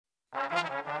Well,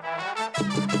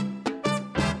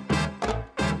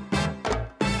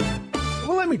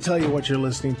 let me tell you what you're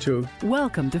listening to.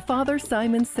 Welcome to Father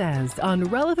Simon Says on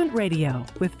Relevant Radio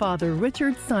with Father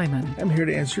Richard Simon. I'm here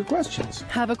to answer your questions.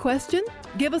 Have a question?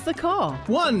 Give us a call.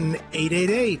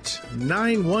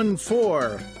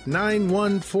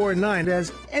 1-888-914-9149.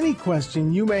 As any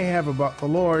question you may have about the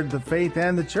Lord, the faith,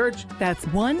 and the church. That's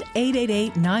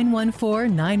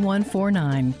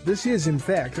 1-888-914-9149. This is, in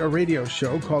fact, a radio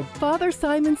show called Father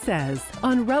Simon Says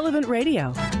on Relevant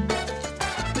Radio.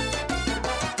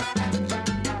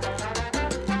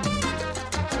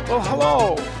 Well,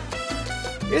 hello.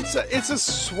 It's a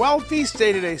swell feast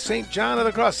day today, St. John of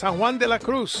the Cross, San Juan de la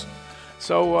Cruz.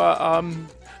 So,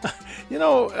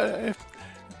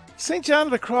 St. John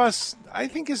of the Cross, I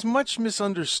think, is much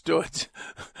misunderstood.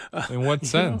 In what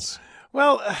sense?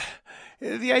 Well,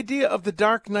 the idea of the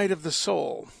dark night of the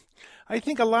soul. I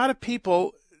think a lot of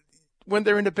people, when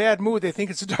they're in a bad mood, they think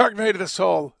it's a dark night of the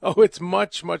soul. Oh, it's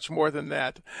much, much more than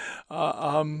that.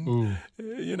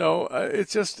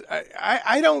 It's just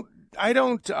I don't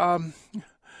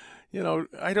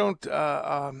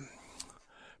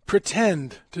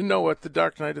pretend to know what the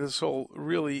dark night of the soul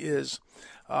really is,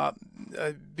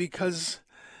 because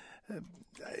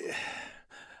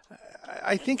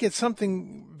I think it's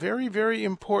something very, very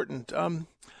important.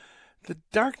 The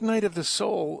dark night of the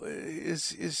soul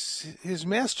is his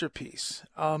masterpiece.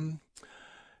 I'm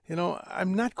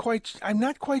not quite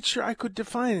sure I could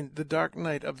define the dark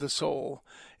night of the soul.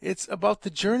 It's about the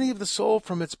journey of the soul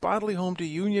from its bodily home to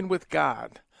union with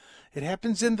God. It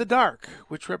happens in the dark,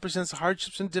 which represents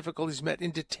hardships and difficulties met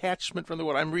in detachment from the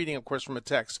world. I'm reading, of course, from a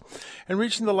text. And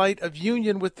reaching the light of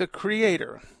union with the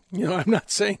Creator. I'm not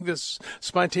saying this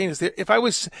spontaneously. If I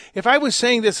was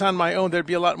saying this on my own, there'd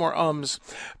be a lot more ums.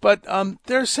 But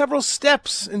there are several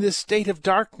steps in this state of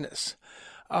darkness.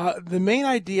 The main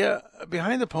idea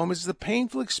behind the poem is the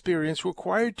painful experience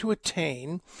required to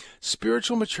attain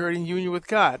spiritual maturity and union with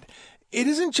God. It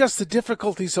isn't just the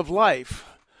difficulties of life.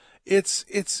 I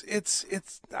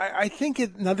think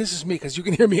it, now this is me because you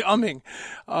can hear me umming.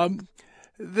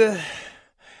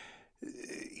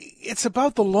 It's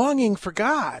about the longing for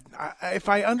God. If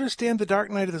I understand the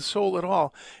dark night of the soul at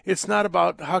all, it's not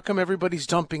about how come everybody's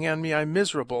dumping on me, I'm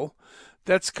miserable.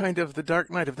 That's kind of the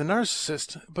dark night of the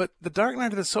narcissist. But the dark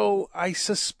night of the soul, I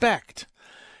suspect,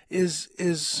 is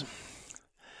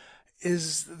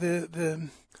the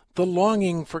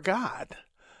longing for God.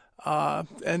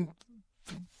 And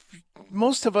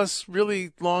most of us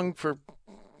really long for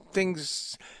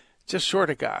things just short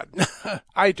of God.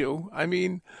 I do. I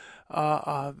mean,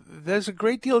 there's a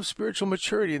great deal of spiritual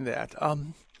maturity in that.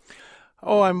 I'm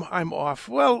off.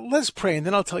 Well, let's pray, and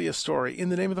then I'll tell you a story. In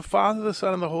the name of the Father, the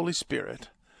Son, and the Holy Spirit.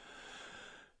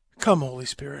 Come, Holy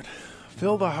Spirit,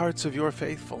 fill the hearts of your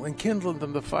faithful, and kindle in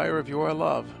them the fire of your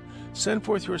love. Send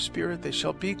forth your Spirit, they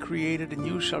shall be created, and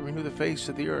you shall renew the face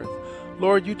of the earth.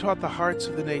 Lord, you taught the hearts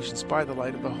of the nations by the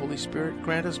light of the Holy Spirit.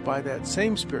 Grant us by that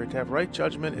same Spirit to have right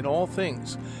judgment in all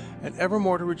things, and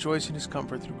evermore to rejoice in his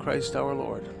comfort through Christ our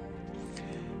Lord.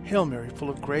 Hail Mary, full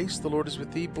of grace, the Lord is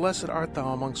with thee. Blessed art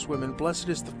thou amongst women. Blessed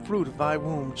is the fruit of thy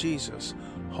womb, Jesus.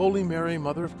 Holy Mary,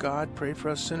 Mother of God, pray for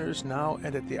us sinners now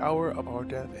and at the hour of our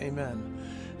death. Amen.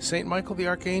 Saint Michael the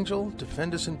Archangel,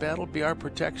 defend us in battle, be our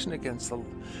protection against the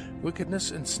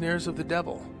wickedness and snares of the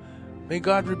devil. May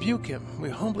God rebuke him, we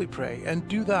humbly pray. And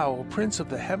do thou, O Prince of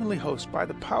the heavenly host, by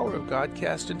the power of God,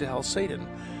 cast into hell Satan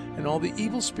and all the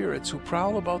evil spirits who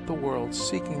prowl about the world,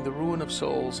 seeking the ruin of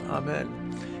souls.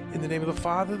 Amen. In the name of the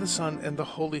Father, the Son, and the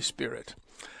Holy Spirit.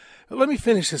 Let me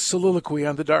finish this soliloquy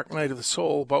on the dark night of the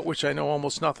soul, about which I know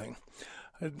almost nothing.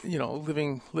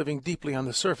 Living deeply on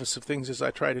the surface of things as I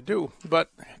try to do.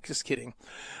 But, just kidding.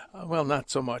 Well, not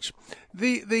so much.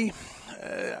 I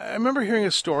remember hearing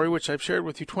a story, which I've shared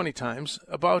with you 20 times,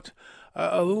 about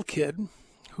a little kid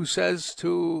who says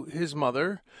to his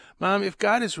mother, "Mom, if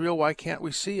God is real, why can't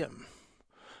we see him?"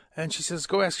 And she says,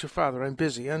 "Go ask your father, I'm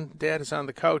busy." And Dad is on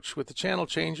the couch with the channel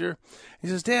changer. He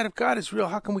says, "Dad, if God is real,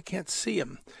 how come we can't see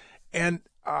him?" And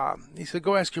he said,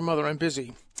 "Go ask your mother, I'm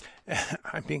busy."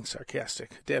 I'm being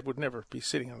sarcastic. Dad would never be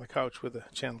sitting on the couch with a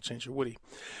channel changer, would he?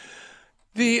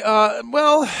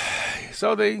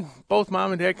 So both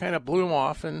Mom and Dad kind of blew him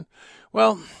off. And,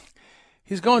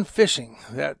 he's going fishing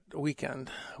that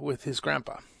weekend with his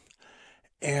grandpa.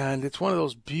 And it's one of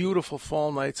those beautiful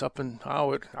fall nights up in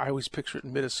Howard. I always picture it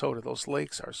in Minnesota. Those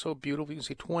lakes are so beautiful. You can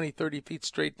see 20, 30 feet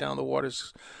straight down. The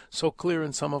water's so clear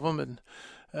in some of them. And,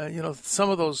 some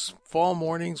of those fall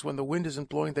mornings when the wind isn't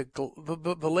blowing,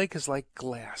 the lake is like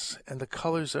glass, and the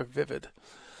colors are vivid.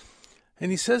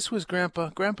 And he says to his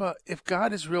grandpa, "Grandpa, if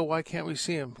God is real, why can't we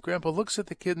see him?" Grandpa looks at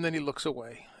the kid and then he looks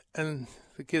away. And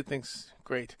the kid thinks,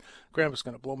 great, Grandpa's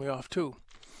going to blow me off too.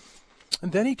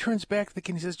 And then he turns back to the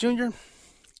kid and he says, "Junior,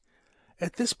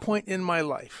 at this point in my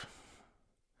life,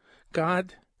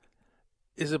 God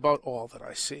is about all that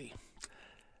I see."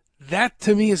 That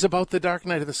to me is about the dark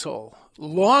night of the soul,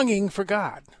 longing for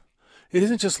God. It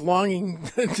isn't just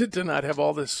longing to not have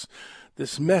all this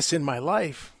mess in my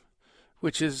life,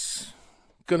 which is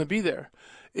going to be there.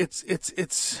 It's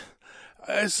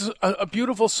a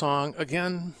beautiful song.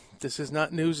 Again, this is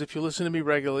not news if you listen to me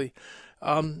regularly.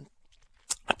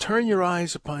 Turn your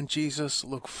eyes upon Jesus,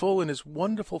 look full in his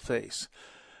wonderful face,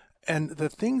 and the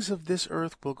things of this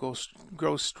earth will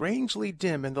grow strangely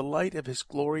dim in the light of his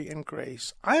glory and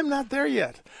grace. I am not there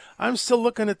yet. I'm still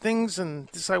looking at things and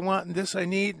this I want and this I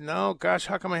need. No, gosh,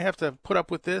 how come I have to put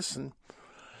up with this? And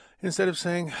instead of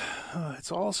saying, oh,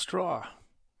 it's all straw,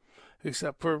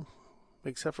 except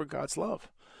for God's love.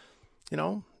 You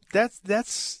know, I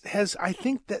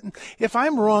think that if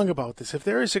I'm wrong about this, if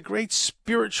there is a great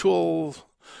spiritual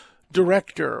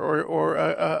director or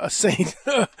a saint,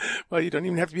 well, you don't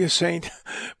even have to be a saint,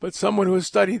 but someone who has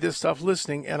studied this stuff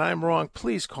listening, and I'm wrong,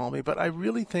 please call me. But I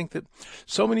really think that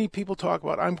so many people talk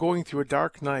about, I'm going through a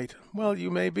dark night. Well,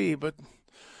 you may be, but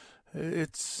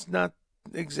it's not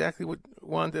exactly what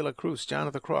Juan de la Cruz, John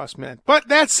of the Cross, meant. But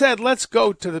that said, let's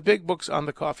go to the big books on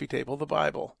the coffee table, the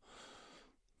Bible.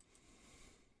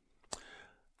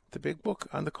 The big book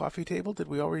on the coffee table, did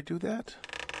we already do that?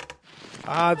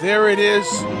 There it is.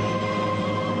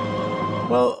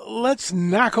 Well, let's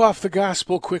knock off the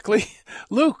gospel quickly.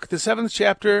 Luke, the 7th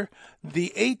chapter,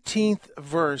 the 18th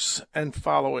verse and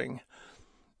following.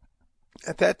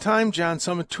 At that time, John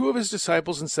summoned 2 of his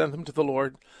disciples and sent them to the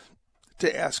Lord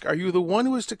to ask, "Are you the one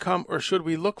who is to come, or should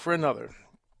we look for another?"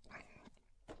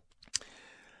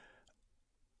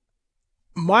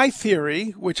 My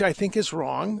theory, which I think is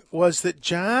wrong, was that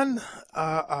John,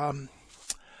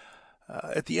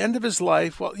 at the end of his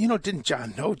life, well, didn't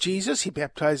John know Jesus? He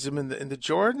baptized him in the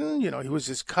Jordan. He was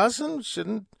his cousin.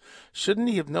 Shouldn't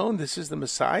he have known this is the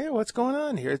Messiah? What's going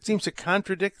on here? It seems to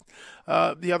contradict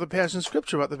the other passage in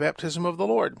Scripture about the baptism of the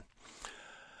Lord.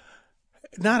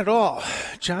 Not at all.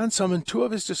 John summoned 2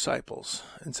 of his disciples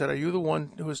and said, "Are you the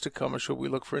one who is to come, or should we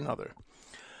look for another?"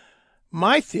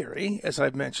 My theory, as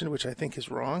I've mentioned, which I think is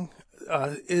wrong,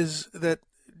 is that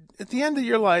at the end of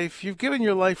your life, you've given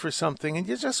your life for something, and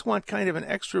you just want kind of an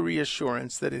extra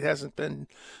reassurance that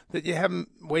that you haven't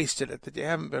wasted it, that you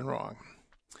haven't been wrong.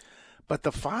 But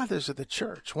the fathers of the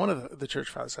church, one of the church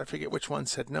fathers, I forget which one,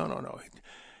 said, no.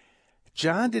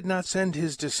 John did not send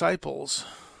his disciples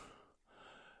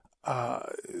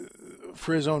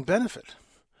for his own benefit.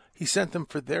 He sent them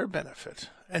for their benefit.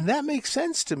 And that makes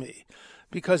sense to me.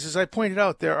 Because, as I pointed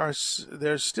out, there's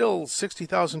still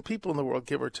 60,000 people in the world,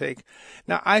 give or take.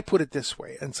 Now, I put it this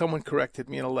way, and someone corrected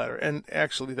me in a letter, and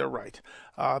actually they're right.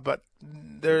 But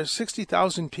there are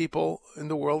 60,000 people in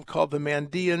the world called the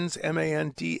Mandaeans,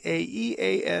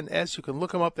 Mandaeans. You can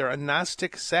look them up. They're a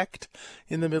Gnostic sect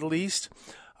in the Middle East,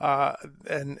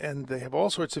 and they have all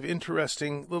sorts of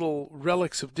interesting little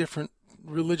relics of different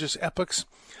religious epochs.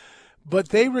 But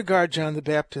they regard John the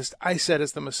Baptist, I said,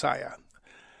 as the Messiah.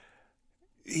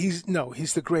 He's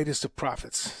the greatest of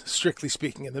prophets, strictly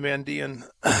speaking, in the Mandaean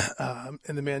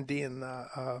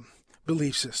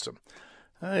belief system.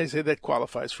 I say that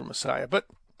qualifies for Messiah, but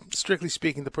strictly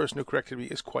speaking, the person who corrected me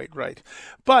is quite right.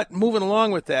 But moving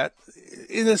along with that,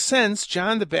 in a sense,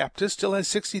 John the Baptist still has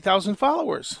 60,000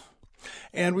 followers.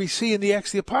 And we see in the Acts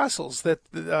of the Apostles that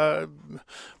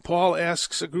Paul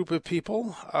asks a group of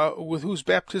people, with whose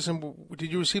baptism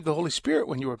did you receive the Holy Spirit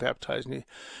when you were baptized? And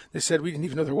they said, we didn't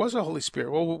even know there was a Holy Spirit.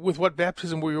 Well, with what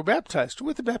baptism were you baptized?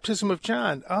 With the baptism of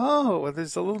John. Oh, well,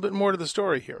 there's a little bit more to the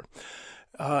story here.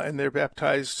 And they're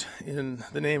baptized in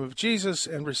the name of Jesus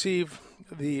and receive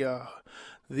the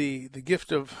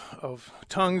gift of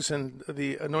tongues and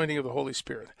the anointing of the Holy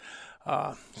Spirit.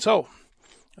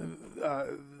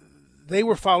 They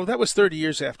were followed. That was 30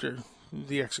 years after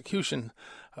the execution,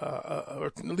 or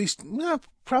at least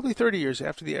probably 30 years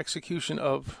after the execution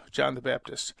of John the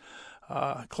Baptist,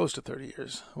 close to 30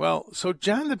 years. Well, so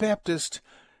John the Baptist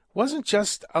wasn't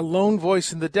just a lone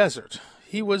voice in the desert.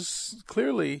 He was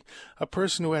clearly a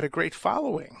person who had a great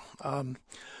following.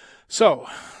 So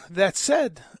that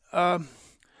said,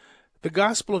 the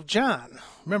Gospel of John,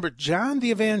 remember John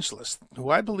the Evangelist,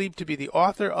 who I believe to be the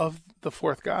author of the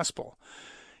 4th Gospel,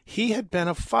 he had been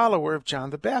a follower of John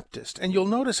the Baptist. And you'll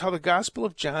notice how the Gospel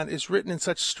of John is written in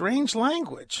such strange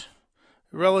language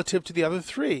relative to the other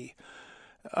 3.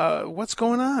 What's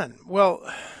going on? Well,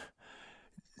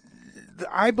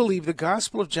 I believe the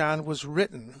Gospel of John was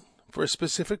written for a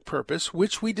specific purpose,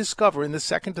 which we discover in the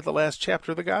second to the last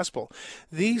chapter of the Gospel.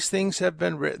 These things have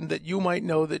been written that you might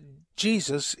know that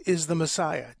Jesus is the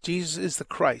Messiah. Jesus is the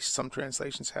Christ, some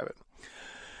translations have it.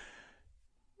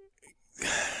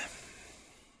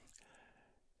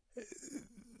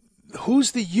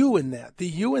 Who's the you in that? The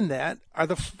you in that are,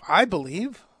 I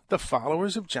believe, the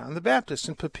followers of John the Baptist.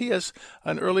 And Papias,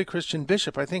 an early Christian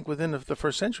bishop, I think within the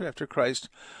first century after Christ,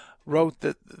 wrote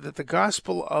that the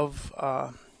Gospel of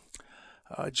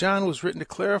John was written to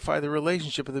clarify the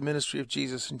relationship of the ministry of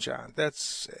Jesus and John.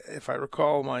 That's, if I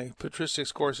recall my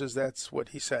patristics courses, that's what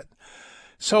he said.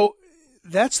 So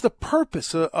that's the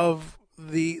purpose of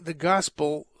the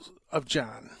Gospel of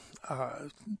John,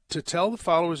 to tell the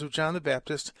followers of John the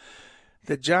Baptist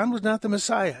that John was not the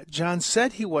Messiah. John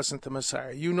said he wasn't the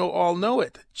Messiah. You all know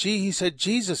it. He said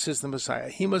Jesus is the Messiah.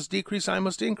 He must decrease, I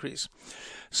must increase.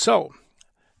 So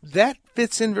that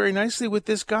fits in very nicely with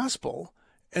this gospel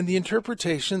and the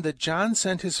interpretation that John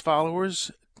sent his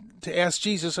followers to ask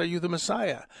Jesus, are you the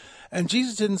Messiah? And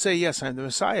Jesus didn't say, yes, I'm the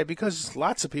Messiah, because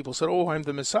lots of people said, oh, I'm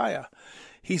the Messiah.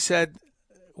 He said,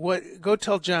 go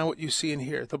tell John what you see and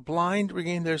hear. The blind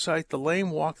regain their sight, the lame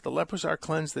walk, the lepers are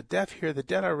cleansed, the deaf hear, the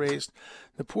dead are raised,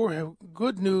 the poor have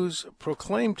good news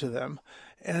proclaimed to them,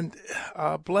 and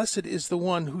blessed is the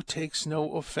one who takes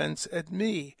no offense at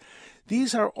me.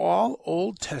 These are all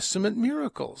Old Testament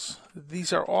miracles.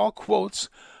 These are all quotes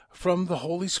from the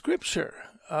Holy Scripture,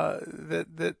 from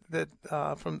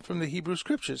the Hebrew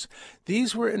Scriptures.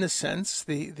 These were, in a sense,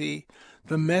 the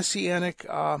messianic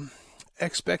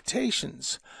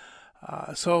expectations.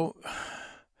 So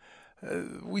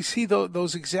we see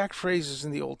those exact phrases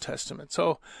in the Old Testament.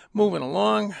 So moving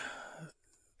along,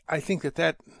 I think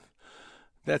that's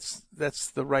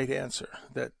the right answer.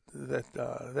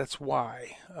 That's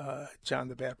why John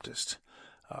the Baptist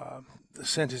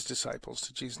sent his disciples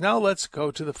to Jesus. Now let's go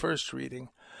to the first reading.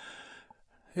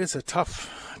 It's a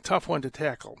tough one to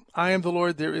tackle. I am the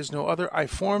Lord, there is no other. I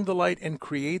form the light and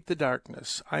create the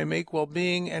darkness. I make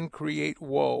well-being and create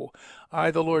woe.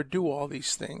 I, the Lord, do all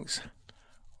these things.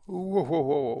 Whoa, whoa,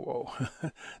 whoa, whoa,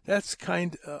 whoa. That's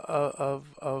kind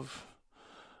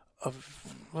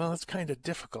that's kind of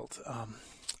difficult.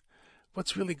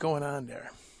 What's really going on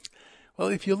there? Well,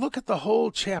 if you look at the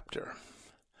whole chapter,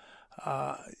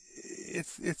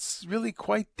 it's really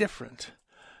quite different.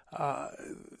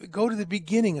 Go to the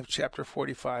beginning of chapter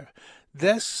 45.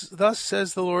 Thus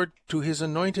says the Lord to his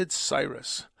anointed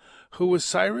Cyrus. Who was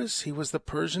Cyrus? He was the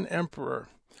Persian emperor,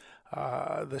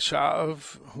 the Shah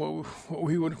of what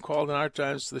we would have called in our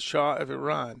times the Shah of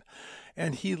Iran.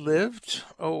 And he lived,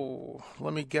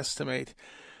 let me guesstimate,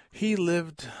 he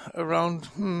lived around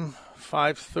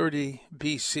 530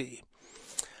 BC.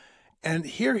 And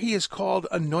here he is called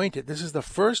anointed. This is the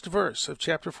first verse of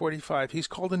chapter 45. He's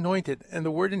called anointed, and the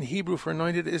word in Hebrew for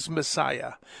anointed is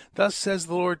Messiah. Thus says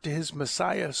the Lord to his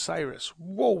Messiah Cyrus.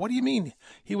 Whoa, what do you mean?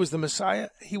 He was the Messiah?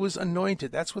 He was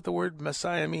anointed. That's what the word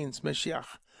Messiah means,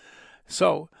 Mashiach.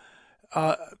 So,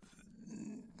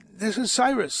 this is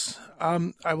Cyrus.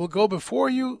 I will go before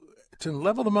you to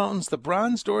level the mountains, the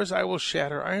bronze doors I will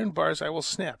shatter, iron bars I will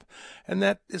snap. And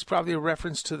that is probably a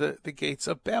reference to the gates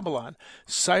of Babylon.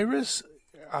 Cyrus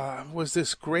was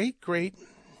this great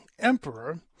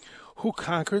emperor who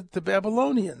conquered the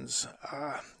Babylonians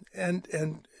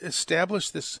and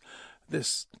established this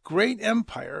great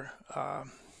empire.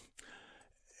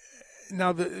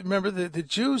 Now, remember, the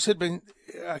Jews had been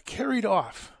carried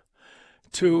off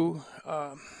to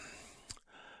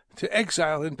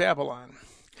exile in Babylon.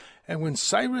 And when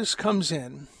Cyrus comes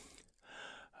in,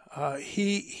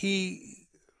 he's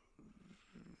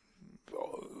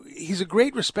a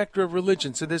great respecter of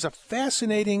religions. And there's a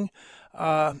fascinating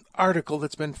article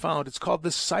that's been found. It's called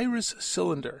the Cyrus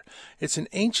Cylinder. It's an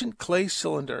ancient clay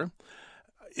cylinder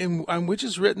on which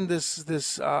is written this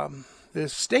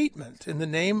statement in the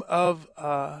name of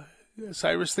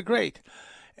Cyrus the Great.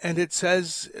 And it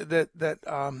says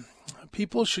that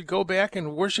people should go back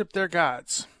and worship their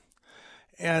gods.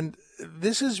 And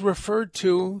this is referred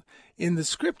to in the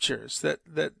scriptures,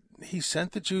 that he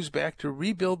sent the Jews back to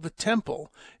rebuild the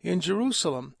temple in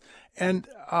Jerusalem. And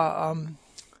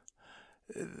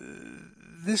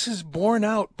this is borne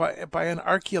out by an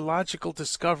archaeological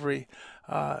discovery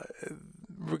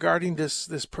regarding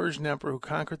this Persian emperor who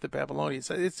conquered the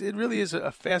Babylonians. It really is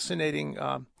a fascinating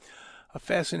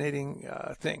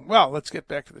thing. Well, let's get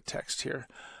back to the text here.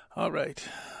 All right.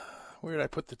 Where did I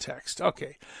put the text?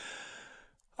 Okay.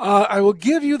 I will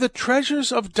give you the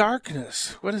treasures of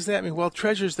darkness. What does that mean? Well,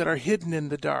 treasures that are hidden in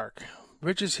the dark.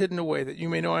 Riches hidden away, that you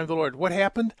may know I am the Lord. What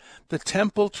happened? The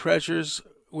temple treasures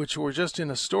which were just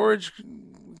in a storage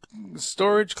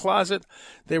closet,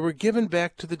 they were given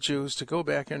back to the Jews to go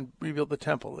back and rebuild the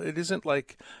temple. It isn't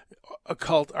like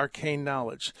occult, arcane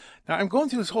knowledge. Now, I'm going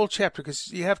through this whole chapter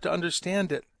because you have to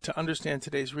understand it to understand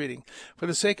today's reading. For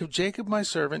the sake of Jacob, my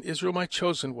servant, Israel, my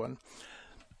chosen one,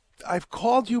 I've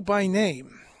called you by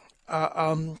name,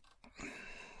 and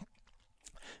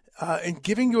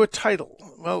giving you a title.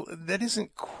 Well, that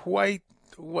isn't quite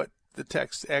what the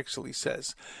text actually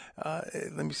says.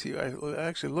 Let me see. I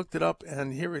actually looked it up,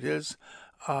 and here it is.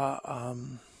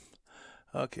 Okay,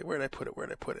 where did I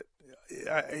put it?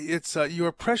 It's you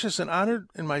are precious and honored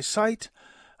in my sight.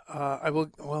 I will.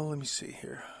 Well, let me see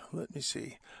here.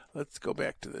 Let's go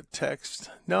back to the text.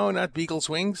 No, not beagle's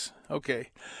wings. Okay.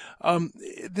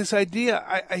 This idea,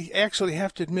 I actually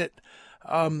have to admit,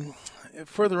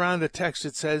 further on in the text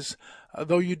it says,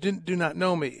 though you do not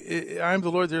know me, I am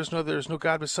the Lord, there is no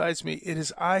God besides me. It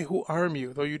is I who arm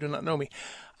you, though you do not know me.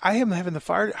 I am having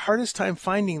the hardest time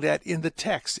finding that in the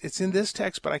text. It's in this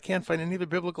text, but I can't find any of the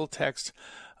biblical text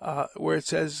where it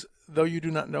says, though you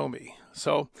do not know me.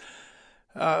 So,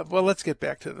 well, let's get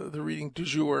back to the reading du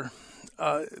jour.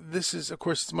 This is, of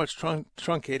course, it's much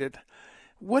truncated.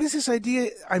 What is this idea?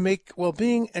 I make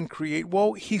well-being and create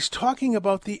woe. He's talking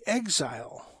about the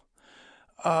exile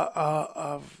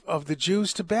of the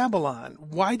Jews to Babylon.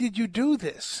 Why did you do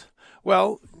this?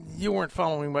 Well, you weren't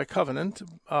following my covenant,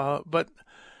 but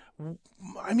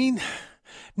I mean,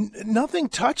 nothing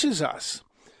touches us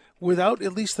without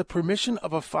at least the permission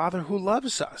of a Father who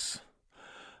loves us.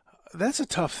 That's a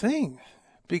tough thing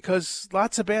because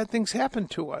lots of bad things happen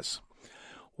to us.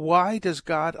 Why does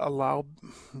God allow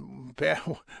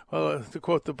to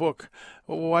quote the book,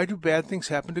 why do bad things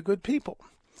happen to good people?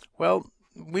 Well,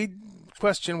 we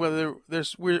question whether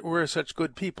we're such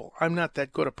good people. I'm not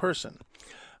that good a person.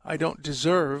 I don't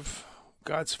deserve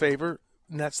God's favor,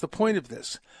 and that's the point of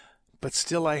this. But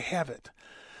still I have it.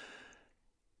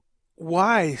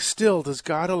 Why still does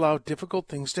God allow difficult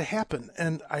things to happen?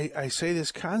 And I say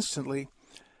this constantly.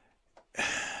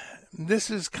 This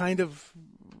is kind of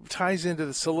ties into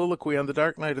the soliloquy on the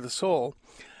dark night of the soul.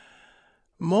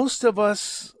 Most of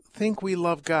us think we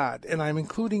love God, and I'm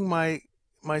including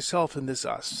myself in this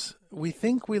us. We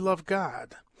think we love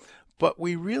God, but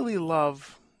we really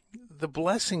love the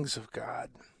blessings of God.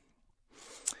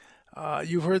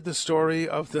 You've heard the story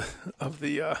of the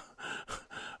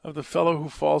fellow who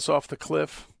falls off the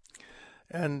cliff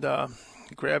and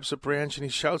grabs a branch and he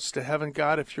shouts to heaven,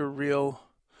 God, if you're real,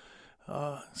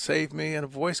 save me. And a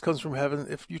voice comes from heaven,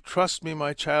 if you trust me,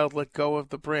 my child, let go of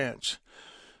the branch.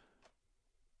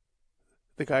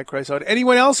 The guy cries out,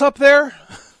 anyone else up there?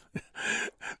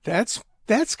 That's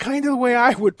kind of the way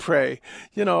I would pray.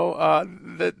 You know,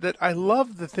 that I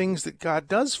love the things that God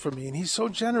does for me, and he's so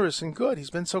generous and good. He's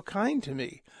been so kind to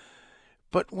me.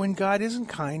 But when God isn't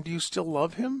kind, do you still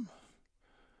love him?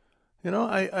 You know,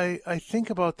 I think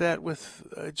about that with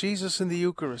Jesus in the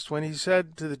Eucharist, when he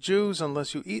said to the Jews,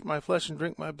 unless you eat my flesh and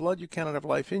drink my blood, you cannot have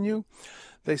life in you.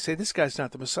 They say, this guy's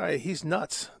not the Messiah. He's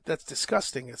nuts. That's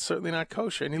disgusting. It's certainly not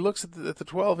kosher. And he looks at the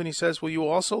 12 and he says, will you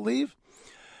also leave?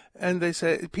 And they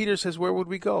say, Peter says, where would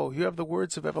we go? You have the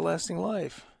words of everlasting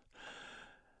life.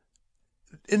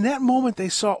 In that moment, they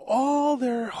saw all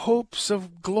their hopes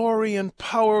of glory and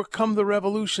power come the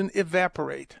revolution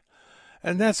evaporate.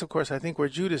 And that's, of course, I think where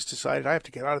Judas decided, I have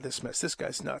to get out of this mess. This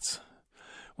guy's nuts.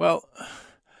 Well,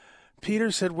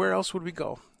 Peter said, where else would we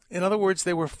go? In other words,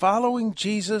 they were following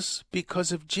Jesus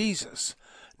because of Jesus,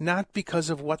 not because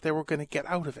of what they were going to get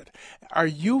out of it. Are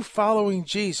you following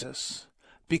Jesus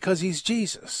because he's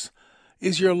Jesus?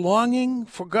 Is your longing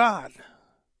for God?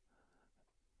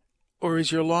 Or is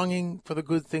your longing for the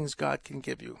good things God can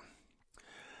give you?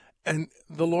 And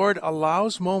the Lord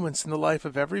allows moments in the life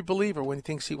of every believer when he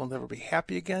thinks he will never be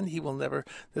happy again,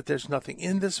 that there's nothing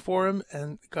in this for him,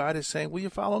 and God is saying, will you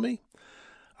follow me?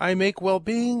 I make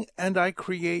well-being and I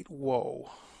create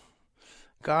woe.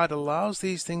 God allows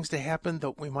these things to happen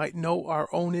that we might know our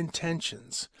own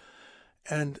intentions.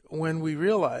 And when we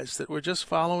realize that we're just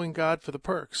following God for the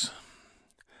perks,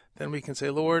 then we can say,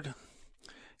 Lord,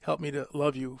 help me to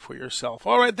love you for yourself.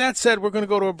 All right, that said, we're going to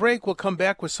go to a break. We'll come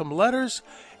back with some letters,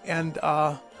 and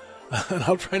I'll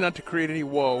try not to create any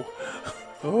woe.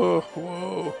 Oh,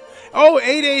 whoa. Oh,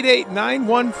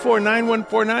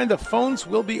 888-914-9149. The phones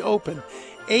will be open.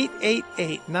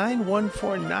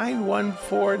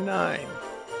 888-914-9149.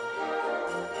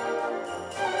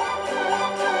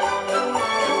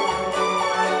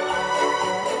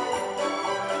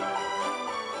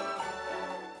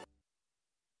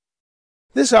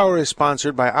 This hour is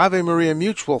sponsored by Ave Maria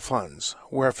Mutual Funds,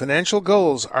 where financial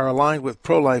goals are aligned with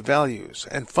pro-life values,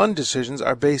 and fund decisions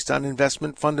are based on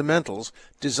investment fundamentals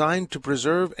designed to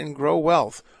preserve and grow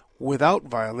wealth without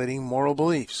violating moral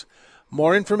beliefs.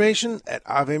 More information at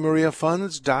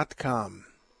AveMariaFunds.com.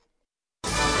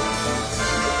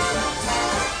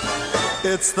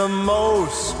 It's the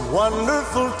most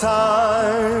wonderful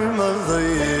time of the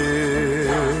year,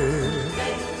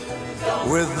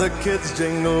 with the kids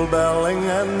jingle belling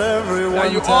and everyone now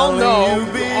you all know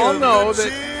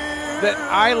that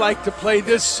I like to play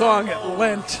this song at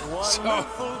Lent. So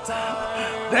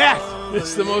that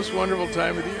is the most wonderful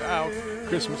time of the year. Oh,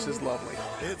 Christmas is lovely.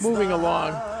 Moving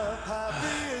along,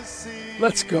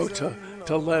 let's go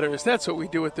to letters. That's what we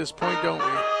do at this point, don't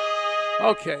we?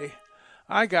 Okay.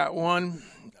 I got one.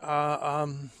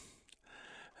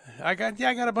 I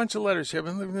got a bunch of letters here.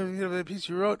 The piece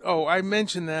you wrote. Oh, I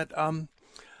mentioned that.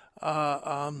 And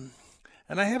I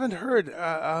haven't heard.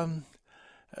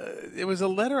 It was a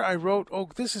letter I wrote. Oh,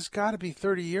 this has got to be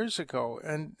 30 years ago,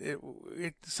 and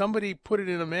somebody put it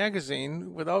in a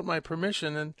magazine without my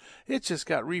permission, and it just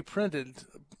got reprinted.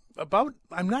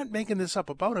 I'm not making this up,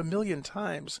 about 1 million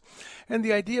times. And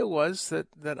the idea was that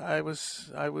I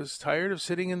was tired of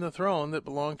sitting in the throne that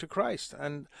belonged to Christ.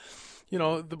 And,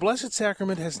 the Blessed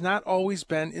Sacrament has not always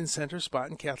been in center spot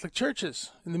in Catholic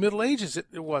churches. In the Middle Ages,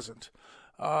 it wasn't.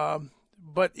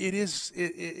 But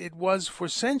it was for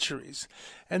centuries.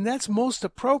 And that's most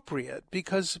appropriate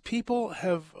because people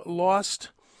have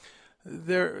lost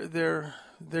their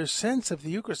sense of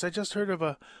the Eucharist. I just heard of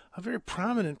a very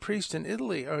prominent priest in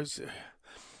Italy who said,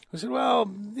 well,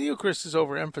 the Eucharist is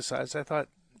overemphasized. I thought,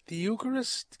 the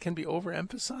Eucharist can be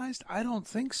overemphasized? I don't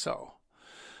think so.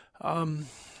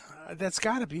 That's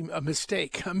got to be a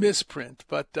mistake, a misprint.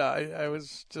 But I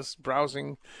was just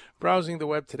browsing the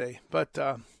web today. But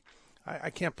I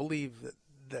can't believe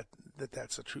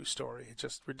that's a true story. It's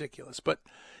just ridiculous. But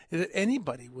that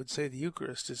anybody would say the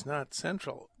Eucharist is not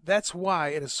central. That's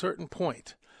why at a certain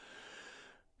point,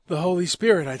 the Holy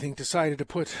Spirit, I think, decided to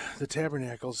put the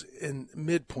tabernacles in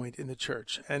midpoint in the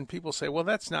church. And people say, well,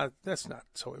 that's not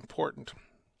so important.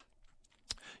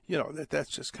 That's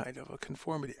just kind of a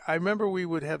conformity. I remember we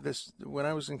would have this, when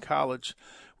I was in college,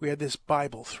 we had this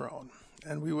Bible throne.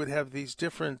 And we would have these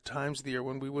different times of the year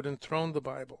when we would enthrone the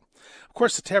Bible. Of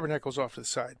course, the tabernacle's off to the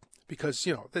side because,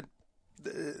 you don't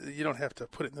have to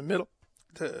put it in the middle.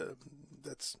 The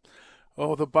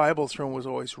Bible throne was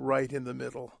always right in the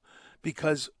middle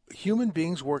because human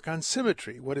beings work on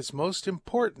symmetry. What is most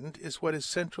important is what is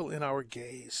central in our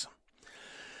gaze.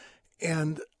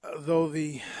 And though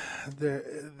the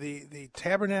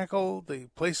tabernacle, the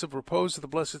place of repose of the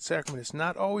Blessed Sacrament, has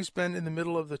not always been in the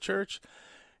middle of the church,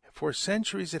 for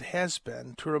centuries it has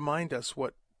been to remind us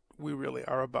what we really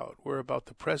are about. We're about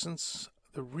the presence,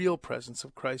 the real presence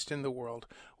of Christ in the world.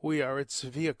 We are its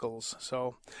vehicles.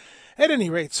 So, at any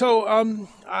rate,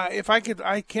 if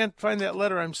I can't find that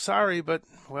letter, I'm sorry, but,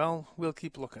 well, we'll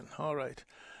keep looking. All right.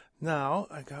 Now,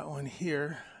 I got one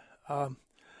here.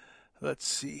 Let's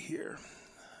see here.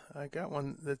 I got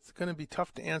one that's going to be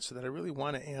tough to answer that I really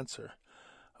want to answer.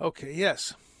 Okay,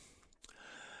 yes.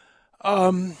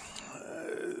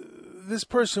 This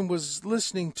person was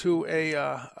listening to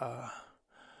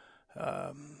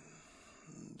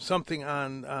something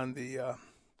on the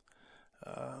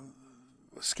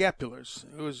scapulars.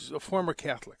 It was a former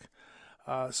Catholic.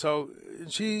 So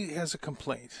she has a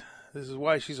complaint. This is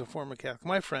why she's a former Catholic.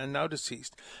 My friend, now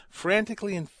deceased,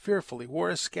 frantically and fearfully wore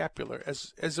a scapular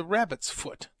as a rabbit's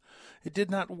foot. It did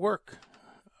not work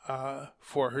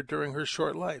for her during her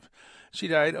short life. She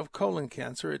died of colon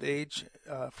cancer at age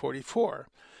 44.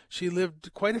 She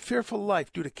lived quite a fearful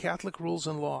life due to Catholic rules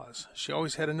and laws. She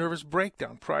always had a nervous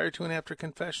breakdown prior to and after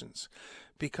confessions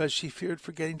because she feared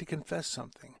forgetting to confess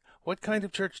something. What kind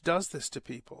of church does this to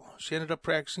people? She ended up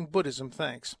practicing Buddhism,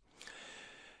 thanks.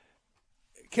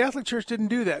 Catholic Church didn't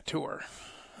do that to her.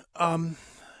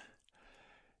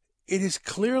 It is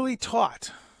clearly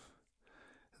taught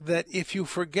that if you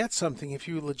forget something, if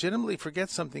you legitimately forget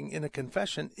something in a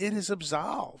confession, it is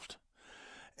absolved.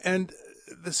 And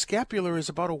the scapular is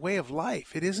about a way of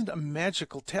life. It isn't a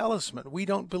magical talisman. We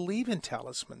don't believe in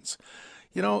talismans.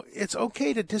 It's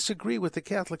okay to disagree with the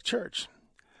Catholic Church.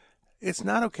 It's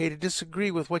not okay to disagree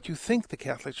with what you think the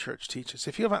Catholic Church teaches.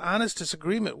 If you have an honest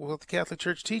disagreement with what the Catholic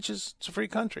Church teaches, it's a free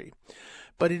country.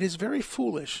 But it is very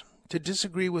foolish to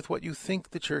disagree with what you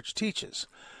think the Church teaches.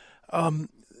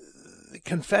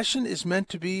 Confession is meant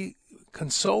to be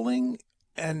consoling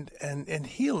and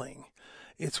healing.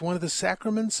 It's one of the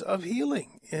sacraments of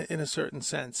healing in a certain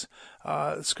sense.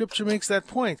 Scripture makes that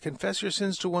point. Confess your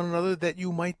sins to one another that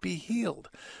you might be healed.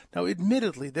 Now,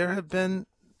 admittedly, there have been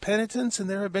penitents and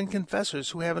there have been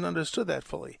confessors who haven't understood that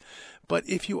fully. But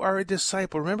if you are a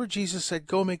disciple, remember Jesus said,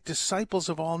 go make disciples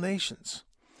of all nations.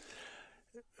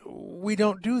 We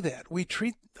don't do that. We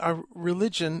treat our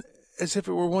religion as if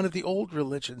it were one of the old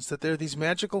religions, that there are these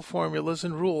magical formulas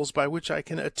and rules by which I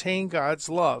can attain God's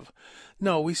love.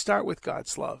 No, we start with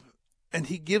God's love, and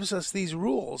he gives us these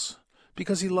rules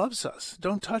because he loves us.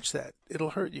 Don't touch that.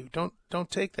 It'll hurt you. Don't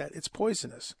take that. It's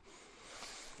poisonous.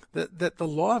 That the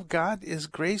law of God is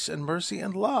grace and mercy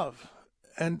and love.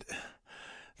 And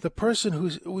the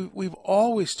person we've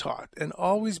always taught and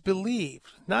always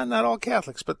believed, not all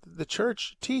Catholics, but the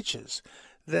church teaches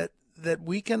that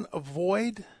we can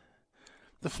avoid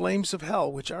the flames of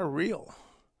hell, which are real,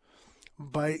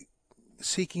 by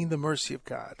seeking the mercy of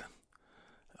God.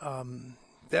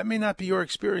 That may not be your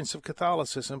experience of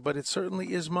Catholicism, but it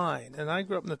certainly is mine. And I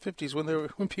grew up in the 50s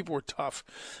when people were tough.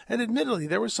 And admittedly,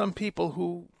 there were some people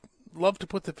who loved to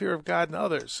put the fear of God in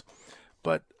others.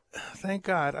 But thank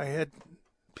God I had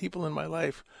people in my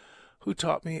life who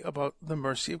taught me about the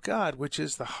mercy of God, which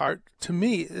is the heart, to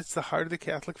me, it's the heart of the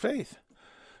Catholic faith.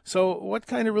 So what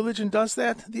kind of religion does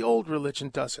that? The old religion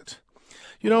does it.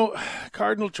 You know,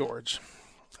 Cardinal George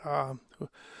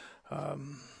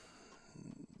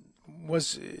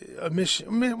was a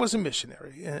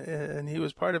missionary, and he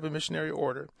was part of a missionary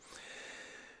order.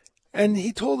 And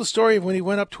he told the story of when he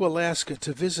went up to Alaska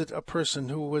to visit a person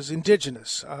who was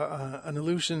indigenous, an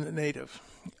Aleutian native.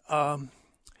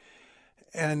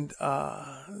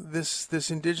 This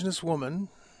indigenous woman,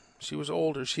 she was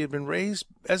older. She had been raised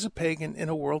as a pagan in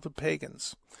a world of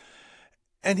pagans.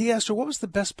 And he asked her, what was the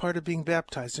best part of being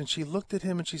baptized? And she looked at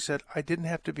him and she said, I didn't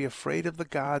have to be afraid of the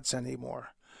gods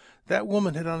anymore. That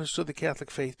woman had understood the Catholic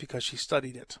faith because she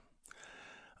studied it.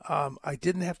 I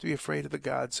didn't have to be afraid of the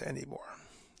gods anymore.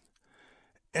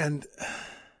 And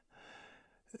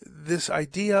this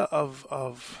idea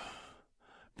of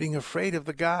being afraid of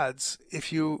the gods,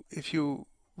 if you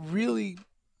really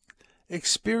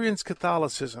experience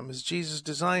Catholicism as Jesus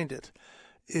designed it,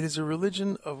 it is a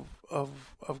religion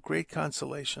of great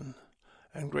consolation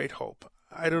and great hope.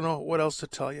 I don't know what else to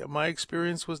tell you. My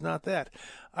experience was not that.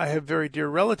 I have a very dear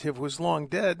relative who is long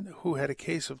dead who had a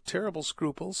case of terrible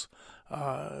scruples.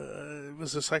 It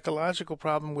was a psychological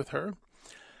problem with her.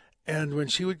 And when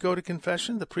she would go to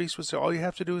confession, the priest would say, all you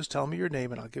have to do is tell me your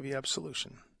name and I'll give you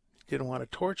absolution. He didn't want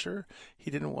to torture.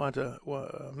 He didn't want to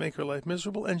make her life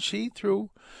miserable. And she, through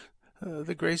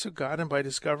the grace of God and by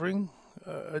discovering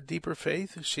a deeper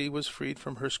faith, she was freed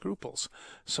from her scruples.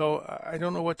 So I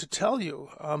don't know what to tell you.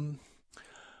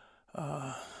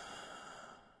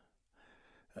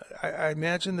 I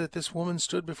imagine that this woman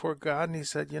stood before God and he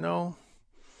said,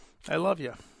 I love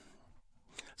you.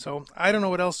 So I don't know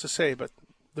what else to say, but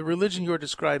the religion you're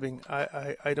describing,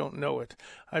 I don't know it.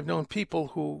 I've known people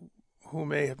who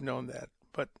may have known that,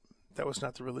 but that was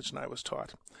not the religion I was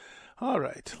taught. All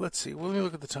right, let's see. Well, let me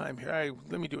look at the time here.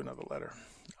 Let me do another letter.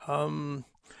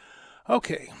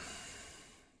 Okay.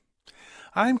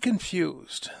 I'm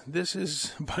confused. This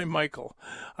is by Michael.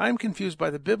 I'm confused by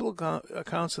the biblical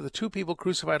accounts of the two people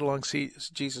crucified alongside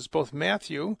Jesus. Both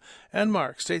Matthew and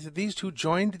Mark state that these two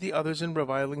joined the others in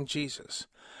reviling Jesus.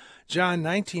 John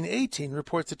 19:18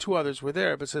 reports that two others were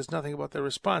there, but says nothing about their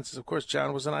responses. Of course,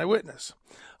 John was an eyewitness.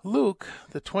 Luke,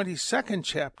 the 22nd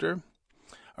chapter,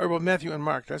 or well, Matthew and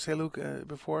Mark, did I say Luke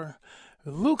before?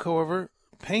 Luke, however,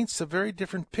 paints a very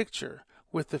different picture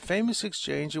with the famous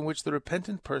exchange in which the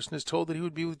repentant person is told that he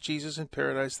would be with Jesus in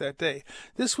paradise that day.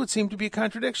 This would seem to be a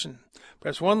contradiction.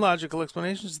 Perhaps one logical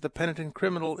explanation is that the penitent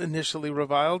criminal initially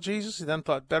reviled Jesus. He then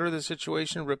thought better of the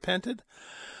situation, repented.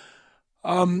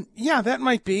 Yeah, that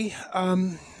might be.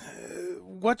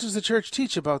 What does the church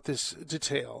teach about this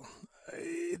detail?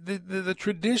 The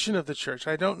tradition of the church.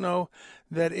 I don't know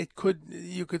that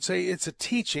you could say it's a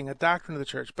teaching, a doctrine of the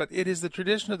church, but it is the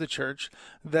tradition of the church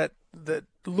that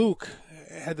Luke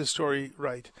had the story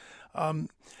right.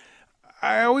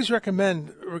 I always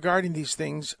recommend, regarding these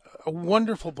things, a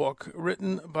wonderful book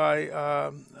written by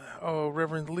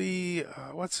Reverend Lee,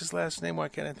 what's his last name? Why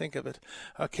can't I think of it?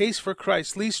 A Case for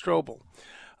Christ, Lee Strobel,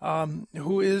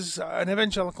 who is an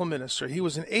evangelical minister. He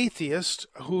was an atheist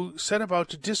who set about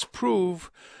to disprove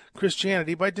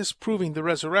Christianity by disproving the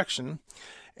resurrection,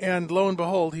 and lo and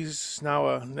behold, he's now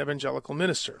an evangelical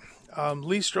minister.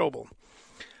 Lee Strobel.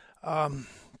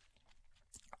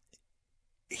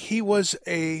 He was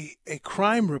a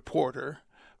crime reporter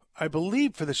I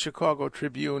believe, for the Chicago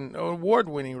Tribune, an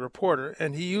award-winning reporter,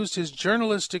 and he used his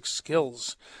journalistic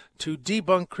skills to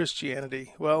debunk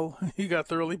Christianity. Well, he got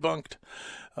thoroughly bunked.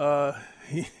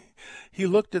 He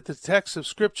looked at the texts of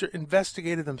Scripture,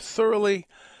 investigated them thoroughly,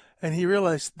 and he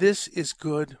realized this is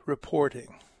good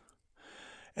reporting.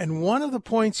 And one of the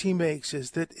points he makes is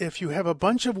that if you have a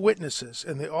bunch of witnesses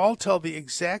and they all tell the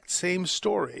exact same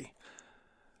story,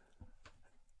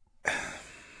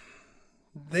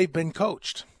 they've been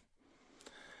coached.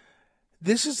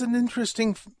 This is an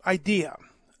interesting idea.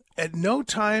 At no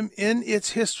time in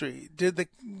its history did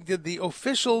the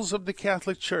officials of the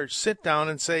Catholic Church sit down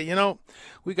and say,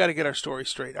 we got to get our story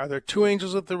straight. Are there two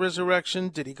angels at the resurrection?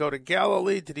 Did he go to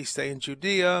Galilee? Did he stay in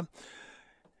Judea?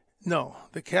 No,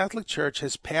 the Catholic Church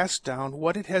has passed down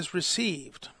what it has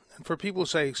received. And for people who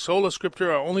say, sola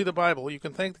scriptura, only the Bible, you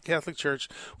can thank the Catholic Church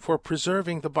for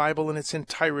preserving the Bible in its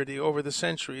entirety over the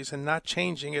centuries and not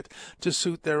changing it to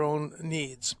suit their own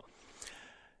needs.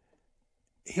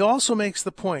 He also makes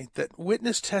the point that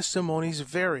witness testimonies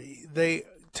vary. They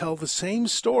tell the same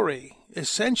story,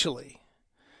 essentially,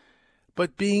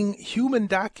 but being human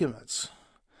documents,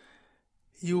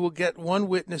 you will get one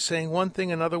witness saying one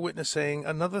thing, another witness saying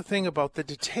another thing about the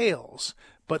details,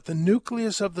 but the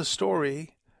nucleus of the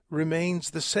story remains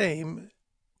the same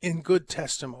in good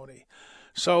testimony.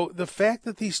 So the fact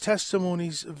that these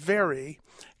testimonies vary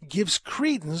gives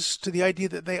credence to the idea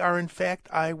that they are in fact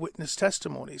eyewitness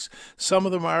testimonies. Some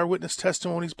of them are eyewitness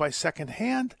testimonies by second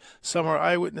hand, some are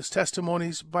eyewitness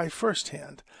testimonies by first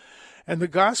hand. And the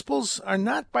Gospels are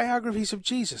not biographies of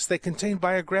Jesus. They contain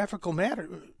biographical matter.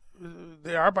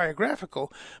 They are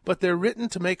biographical, but they're written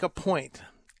to make a point.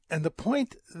 And the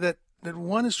point that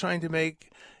one is trying to make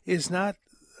is not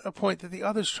a point that the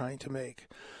other is trying to make.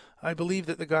 I believe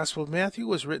that the Gospel of Matthew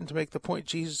was written to make the point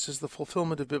Jesus is the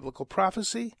fulfillment of biblical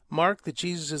prophecy. Mark, that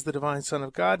Jesus is the divine Son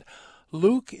of God.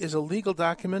 Luke is a legal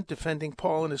document defending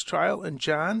Paul in his trial. And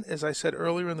John, as I said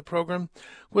earlier in the program,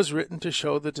 was written to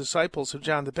show the disciples of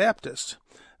John the Baptist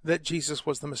that Jesus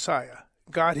was the Messiah.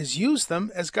 God has used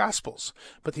them as Gospels,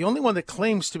 but the only one that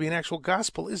claims to be an actual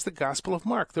Gospel is the Gospel of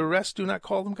Mark. The rest do not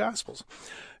call them Gospels.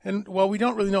 And while we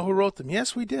don't really know who wrote them,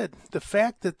 yes, we did. The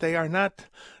fact that they are not,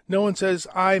 no one says,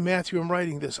 I, Matthew, am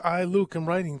writing this, I, Luke, am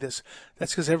writing this.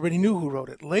 That's because everybody knew who wrote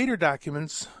it. Later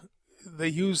documents, they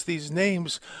use these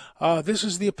names. This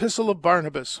is the Epistle of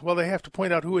Barnabas. Well, they have to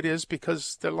point out who it is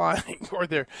because they're lying, or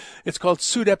it's called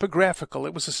pseudepigraphical.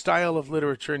 It was a style of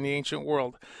literature in the ancient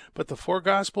world. But the four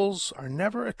Gospels are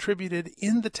never attributed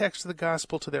in the text of the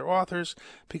Gospel to their authors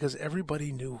because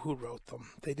everybody knew who wrote them.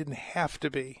 They didn't have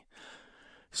to be.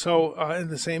 So,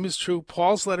 and the same is true.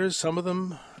 Paul's letters, some of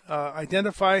them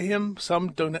identify him,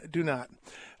 some do not.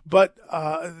 But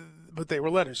they were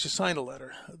letters. Just sign a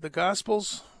letter. The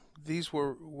Gospels, these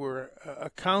were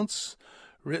accounts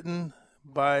written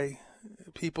by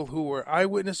people who were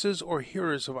eyewitnesses or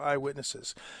hearers of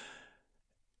eyewitnesses.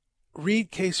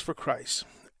 Read Case for Christ.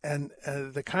 And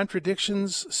the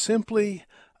contradictions simply,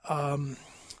 how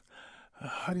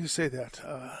do you say that?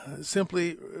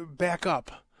 Simply back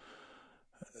up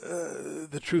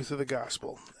the truth of the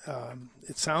gospel.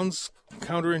 It sounds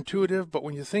counterintuitive, but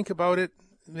when you think about it,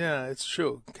 yeah, it's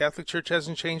true. Catholic Church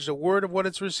hasn't changed a word of what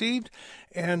it's received,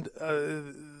 and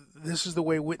this is the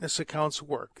way witness accounts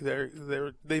work.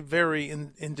 They vary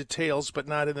in details, but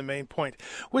not in the main point.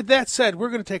 With that said, we're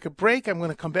going to take a break. I'm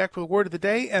going to come back with a word of the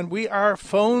day, and we are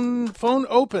phone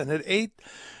open at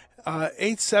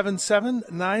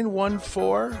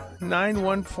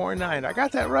 877-914-9149. I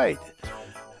got that right.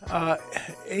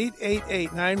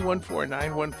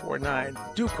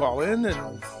 888-914-9149. Do call in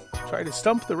and try to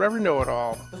stump the Reverend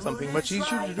Know-It-All. Something much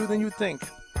easier to do than you'd think.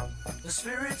 The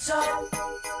spirit's up.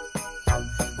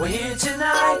 We're here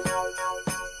tonight.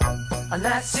 And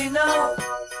that's enough.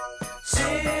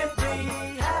 Simply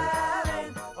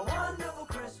having a wonderful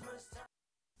Christmas time.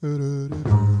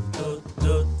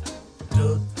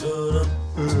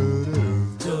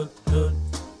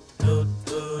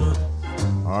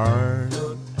 I'm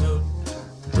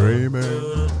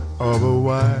dreaming of a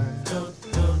white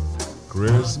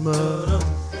Christmas,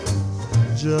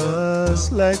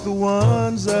 just like the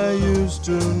ones I used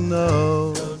to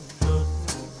know,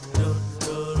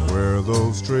 where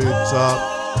those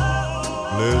treetops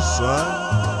listen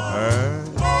and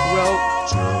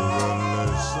children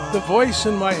listen. The voice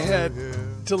in my head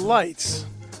delights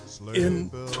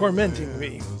in tormenting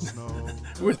me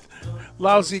with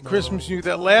lousy Christmas music.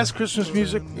 That last Christmas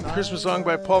song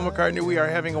by Paul McCartney, "We Are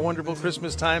Having a Wonderful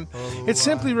Christmas Time," it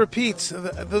simply repeats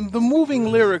the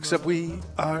moving lyrics of "We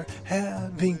are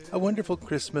having a wonderful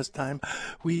Christmas time.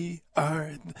 We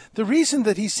are..." The reason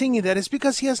that he's singing that is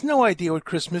because he has no idea what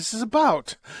Christmas is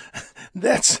about.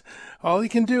 That's all he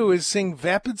can do, is sing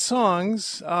vapid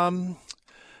songs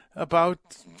about,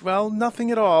 well, nothing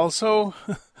at all. So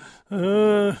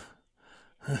we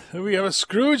have a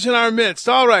Scrooge in our midst.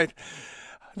 All right.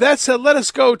 That said, let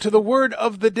us go to the word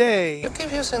of the day. You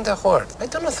keep using the word. I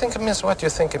don't think it means what you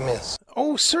think it means.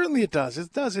 Oh, certainly it does.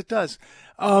 It does.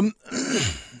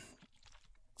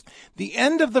 The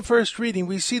end of the first reading,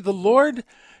 we see the Lord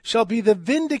shall be the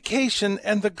vindication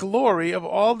and the glory of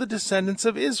all the descendants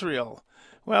of Israel.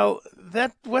 Well,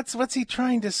 what's he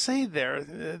trying to say there?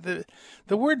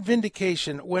 The word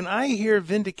vindication, when I hear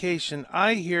vindication,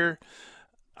 I hear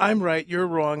I'm right, you're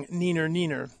wrong,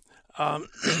 neener.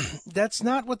 That's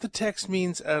not what the text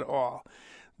means at all.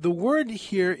 The word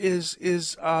here is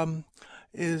in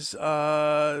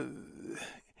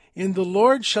the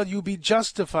Lord shall you be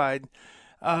justified,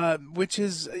 which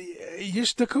is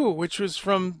yishtaku, which was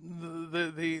from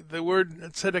the word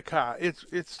tzedakah.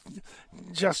 It's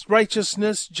just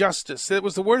righteousness, justice. That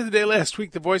was the word of the day last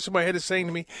week. The voice in my head is saying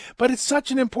to me, but it's such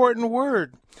an important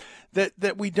word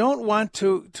that we don't want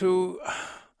to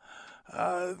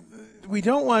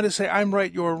say I'm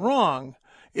right, you're wrong.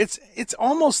 It's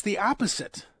almost the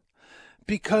opposite,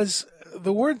 because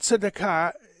the word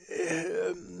tzedakah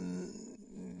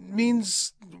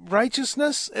means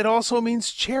righteousness. It also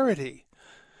means charity.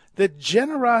 That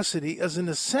generosity is an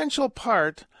essential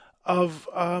part of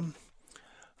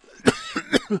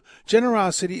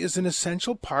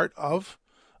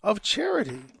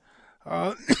charity,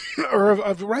 or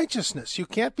of righteousness. You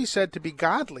can't be said to be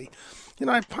godly. You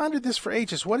know, I've pondered this for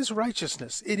ages. What is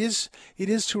righteousness? It is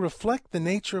to reflect the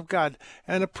nature of God,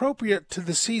 and appropriate to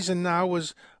the season now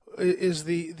is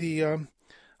the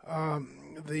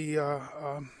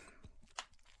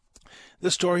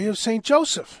story of Saint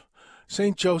Joseph.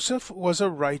 Saint Joseph was a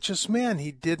righteous man.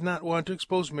 He did not want to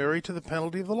expose Mary to the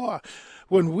penalty of the law.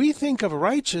 When we think of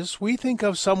righteous, we think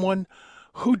of someone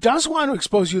who does want to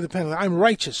expose you to the penalty. I'm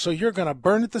righteous, so you're going to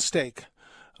burn at the stake.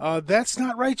 That's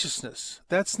not righteousness.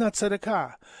 That's not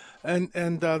tzedakah.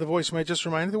 And the voice might just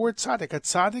remind me of the word tzaddik. A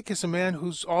tzaddik is a man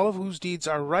whose deeds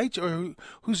are right, or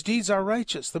whose deeds are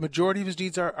righteous. The majority of his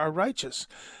deeds are righteous.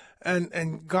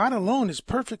 And God alone is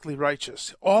perfectly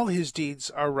righteous. All his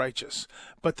deeds are righteous.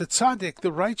 But the tzaddik,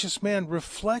 the righteous man,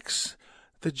 reflects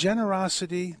the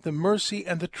generosity, the mercy,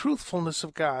 and the truthfulness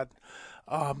of God.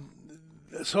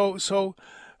 So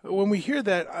when we hear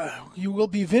that, you will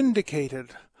be vindicated.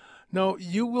 No,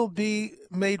 you will be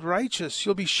made righteous.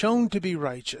 You'll be shown to be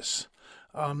righteous.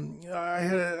 I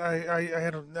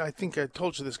think I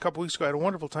told you this a couple weeks ago. I had a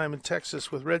wonderful time in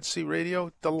Texas with Red Sea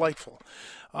Radio. Delightful.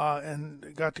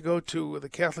 And got to go to the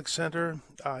Catholic Center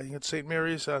at St.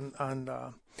 Mary's on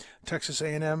Texas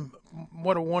A&M.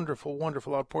 What a wonderful,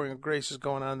 wonderful outpouring of grace is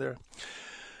going on there.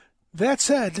 That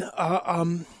said,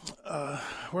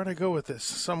 where'd I go with this?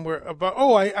 Somewhere about,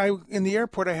 I in the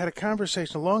airport, I had a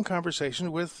long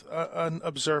conversation with an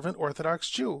observant Orthodox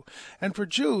Jew. And for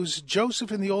Jews, Joseph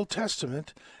in the Old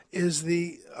Testament is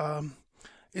a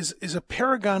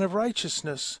paragon of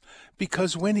righteousness,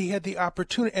 because when he had the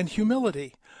opportunity, and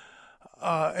humility,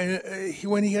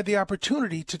 when he had the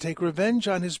opportunity to take revenge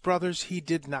on his brothers, he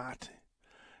did not.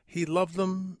 He loved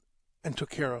them and took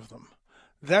care of them.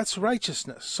 That's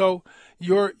righteousness. So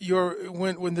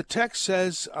when the text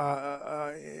says,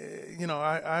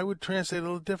 I would translate it a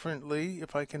little differently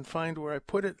if I can find where I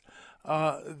put it,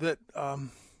 that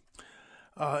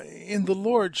in the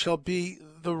Lord shall be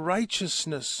the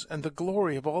righteousness and the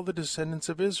glory of all the descendants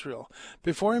of Israel.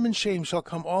 Before him in shame shall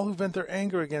come all who vent their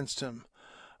anger against him.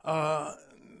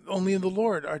 Only in the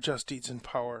Lord are just deeds and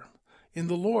power. In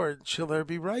the Lord shall there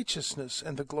be righteousness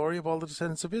and the glory of all the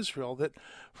descendants of Israel. That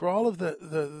for all of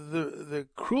the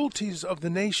cruelties of the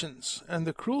nations and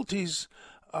the cruelties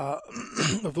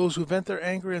of those who vent their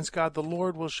anger against God, the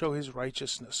Lord will show his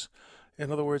righteousness.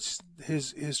 In other words,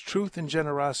 his truth and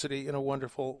generosity in a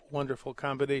wonderful, wonderful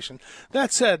combination.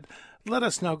 That said, let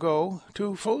us now go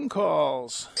to phone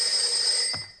calls.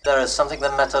 There is something the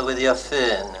matter with your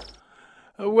fin.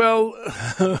 Well,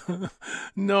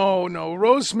 no.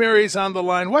 Rosemary's on the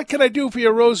line. What can I do for you,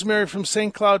 Rosemary from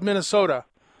St. Cloud, Minnesota?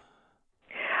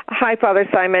 Hi, Father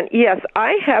Simon. Yes,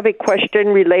 I have a question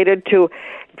related to,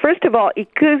 first of all,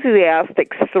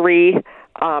 Ecclesiastes 3,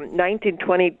 19,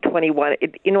 20, 21.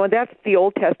 That's the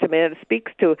Old Testament. It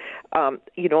speaks to,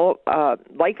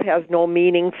 life has no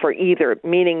meaning for either,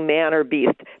 meaning man or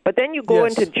beast. But then you go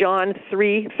into John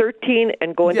 3:13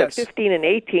 and go into 15 and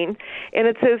 18, and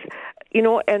it says,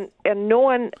 and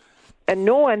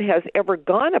no one has ever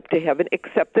gone up to heaven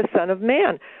except the Son of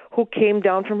Man, who came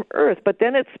down from earth. But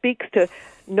then it speaks to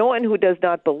no one who does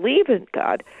not believe in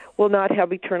God will not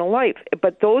have eternal life.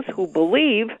 But those who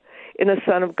believe in the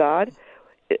Son of God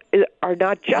are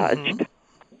not judged.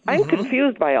 I'm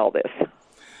confused by all this.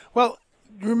 Well,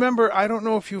 remember, I don't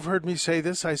know if you've heard me say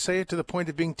this. I say it to the point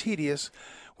of being tedious.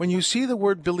 When you see the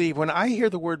word believe, when I hear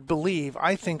the word believe,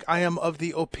 I think I am of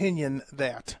the opinion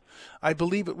that. I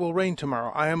believe it will rain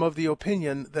tomorrow. I am of the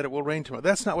opinion that it will rain tomorrow.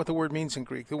 That's not what the word means in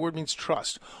Greek. The word means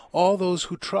trust. All those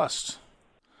who trust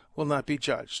will not be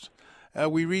judged.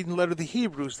 We read in the letter to the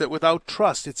Hebrews that without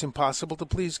trust, it's impossible to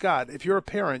please God. If you're a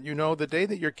parent, you know the day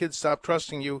that your kids stop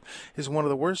trusting you is one of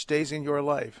the worst days in your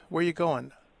life. Where are you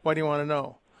going? Why do you want to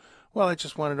know? Well, I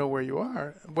just want to know where you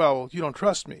are. Well, you don't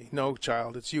trust me. No,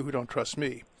 child, it's you who don't trust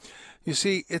me. You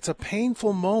see, it's a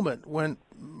painful moment when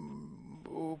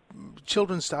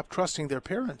children stop trusting their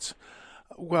parents.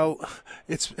 Well,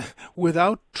 it's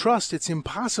without trust, it's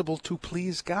impossible to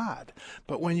please God.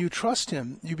 But when you trust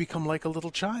him, you become like a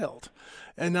little child.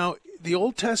 And now the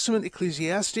Old Testament,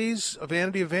 Ecclesiastes, a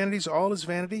vanity of vanities, all is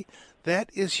vanity. That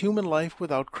is human life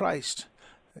without Christ.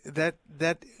 That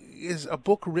is a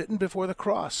book written before the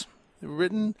cross,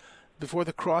 written before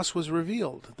the cross was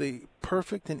revealed, the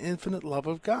perfect and infinite love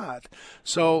of God.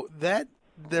 So that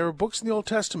there are books in the Old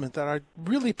Testament that are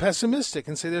really pessimistic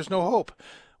and say there's no hope.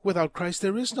 Without Christ,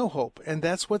 there is no hope, and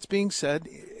that's what's being said,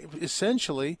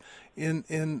 essentially, in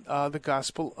the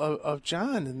Gospel of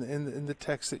John, in the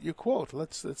text that you quote.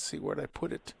 Let's see where did I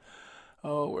put it.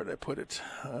 Oh, where did I put it?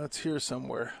 It's here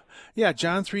somewhere. Yeah,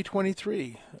 John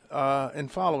 3:23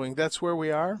 and following. That's where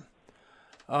we are.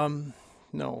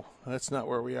 No, that's not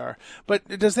where we are.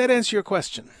 But does that answer your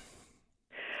question?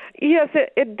 Yes,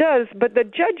 it does. But the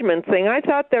judgment thing, I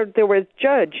thought there was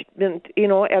judgment,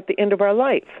 at the end of our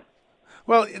life.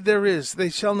 Well, there is. They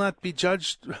shall not be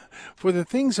judged for the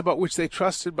things about which they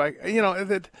trusted by,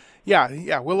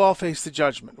 we'll all face the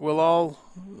judgment.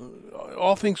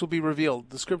 All things will be revealed.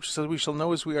 The scripture says we shall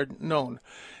know as we are known.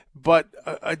 But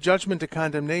a judgment to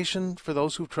condemnation for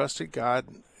those who've trusted God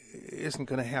isn't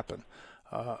going to happen.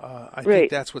 I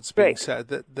think that's what's being said,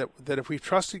 that if we've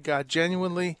trusted God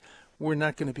genuinely, we're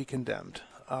not going to be condemned.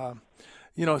 Sin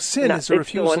is a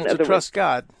refusal to trust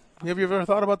God. Have you ever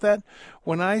thought about that?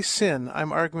 When I sin,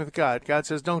 I'm arguing with God. God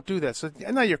says, don't do that. So,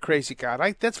 no, you're crazy, God.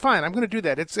 That's fine. I'm going to do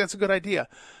that. That's a good idea.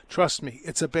 Trust me.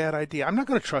 It's a bad idea. I'm not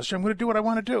going to trust you. I'm going to do what I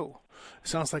want to do. It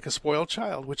sounds like a spoiled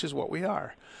child, which is what we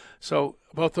are. So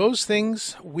about those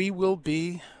things, we will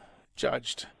be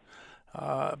judged.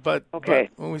 But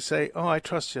when we say, oh, I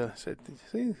trust you, I said,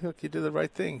 see, look, you did the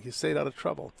right thing. You stayed out of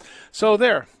trouble. So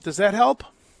there. Does that help?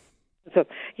 So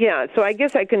I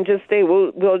guess I can just say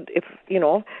we'll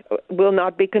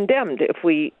not be condemned if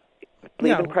we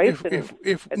believe in Christ.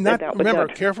 Remember,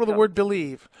 careful the word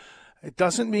believe. It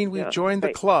doesn't mean we've joined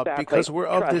the club because we're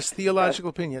of this theological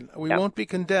opinion. We won't be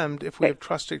condemned if we have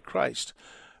trusted Christ.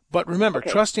 But remember,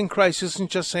 trusting Christ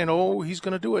isn't just saying, oh, he's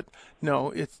going to do it.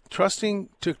 No, it's trusting.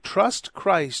 To trust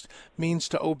Christ means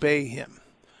to obey him.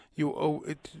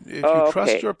 If you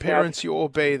trust your parents, you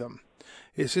obey them.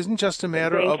 This isn't just a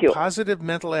matter of positive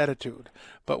mental attitude,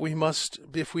 but we must,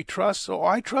 if we trust,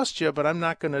 I trust you, but I'm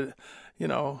not going to,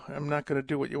 I'm not going to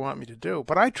do what you want me to do.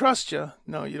 But I trust you.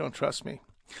 No, you don't trust me.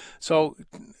 So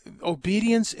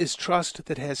obedience is trust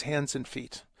that has hands and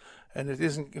feet. And it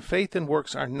isn't. Faith and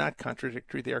works are not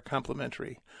contradictory. They are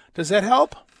complementary. Does that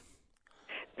help?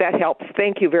 That helps.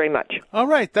 Thank you very much. All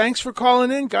right. Thanks for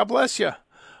calling in. God bless you.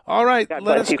 All right,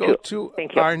 let us go to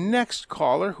our next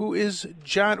caller, who is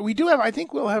John. I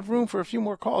think we'll have room for a few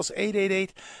more calls,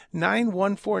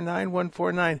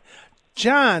 888-914-9149.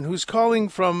 John, who's calling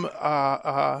from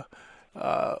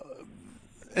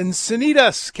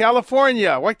Encinitas,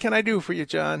 California. What can I do for you,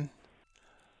 John?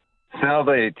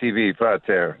 Salve TV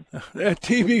Frater.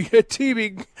 TV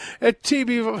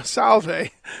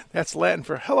Salve. That's Latin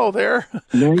for hello there.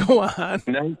 Go on.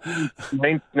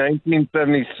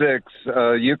 1976,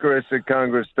 Eucharistic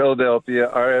Congress, Philadelphia,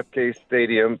 RFK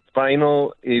Stadium,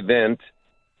 final event,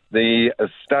 the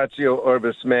Statio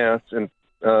Orbis Mass, and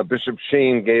Bishop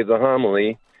Sheen gave the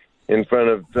homily in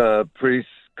front of priests,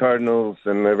 cardinals,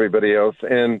 and everybody else.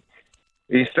 And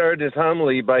he started his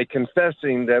homily by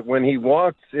confessing that when he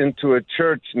walks into a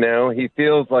church now, he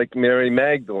feels like Mary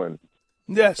Magdalene.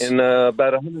 Yes. And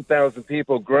about 100,000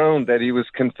 people groaned that he was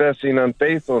confessing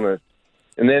unfaithfulness.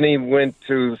 And then he went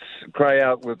to cry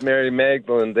out with Mary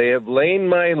Magdalene, "They have lain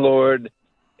my Lord,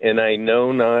 and I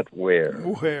know not where."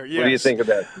 Where? Yes. What do you think of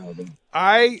that, Father?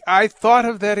 I thought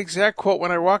of that exact quote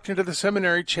when I walked into the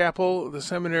seminary chapel, the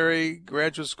seminary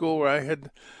graduate school where I had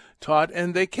taught,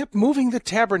 and they kept moving the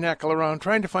tabernacle around,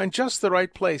 trying to find just the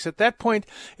right place. At that point,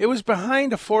 it was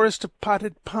behind a forest of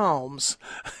potted palms.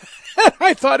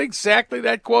 I thought exactly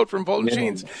that quote from Fulton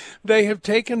Sheen's. They have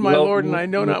taken my Lord, and I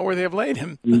know not where they have laid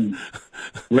him.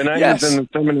 When I was in the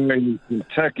seminary in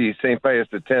Kentucky, St. Pius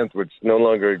X, which no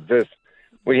longer exists,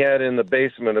 we had in the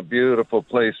basement a beautiful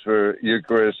place for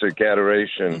Eucharistic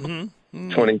adoration,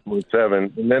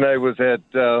 24/7. And then I was at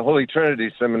Holy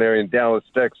Trinity Seminary in Dallas,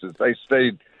 Texas. I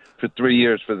stayed for 3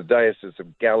 years for the Diocese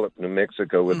of Gallup, New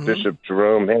Mexico, with Bishop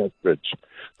Jerome Hasbridge,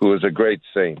 who was a great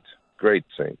saint. Great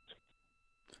saint.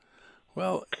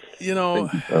 Well,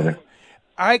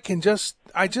 I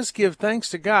just give thanks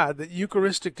to God that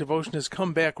Eucharistic devotion has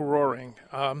come back roaring.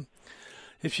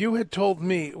 If you had told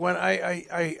me when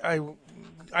I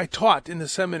taught in the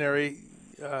seminary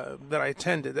that I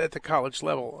attended at the college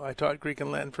level, I taught Greek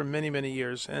and Latin for many, many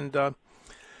years, and the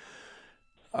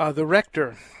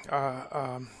rector,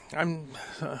 I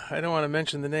don't want to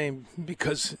mention the name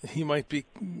because he might be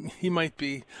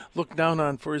looked down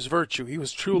on for his virtue. He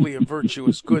was truly a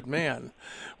virtuous, good man.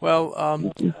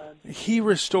 Well, he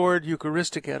restored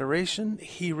Eucharistic adoration.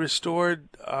 He restored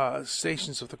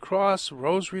Stations of the Cross,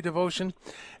 Rosary devotion.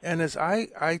 And as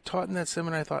I taught in that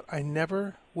seminary, I thought I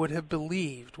never would have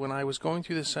believed when I was going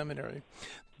through the seminary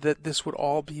that this would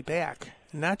all be back.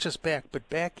 Not just back, but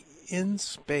back in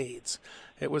spades.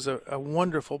 It was a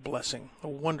wonderful blessing, a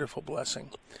wonderful blessing.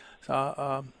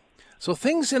 So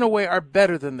things, in a way, are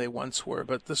better than they once were,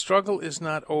 but the struggle is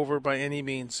not over by any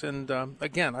means. And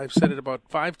again, I've said it about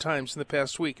 5 times in the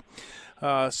past week.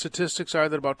 Statistics are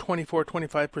that about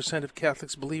 24-25% of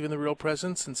Catholics believe in the real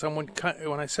presence. And when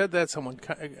I said that, someone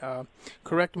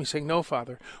corrected me, saying, "No,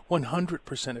 Father,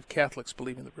 100% of Catholics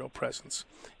believe in the real presence.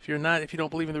 If you don't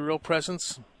believe in the real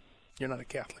presence, you're not a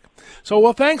Catholic." So,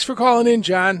 well, thanks for calling in,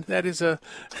 John. That is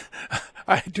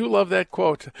I do love that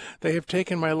quote. "They have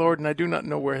taken my Lord, and I do not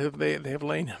know where they have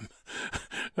laid him."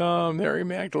 Mary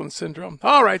Magdalene syndrome.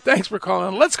 All right, thanks for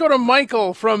calling. Let's go to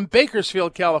Michael from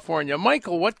Bakersfield, California.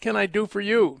 Michael, what can I do for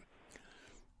you?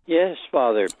 Yes,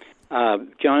 Father.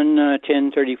 John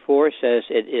 10:34 says,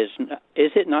 "Is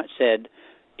it not said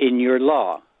in your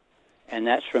law?" And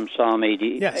that's from Psalm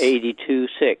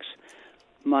 82:6.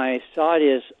 My thought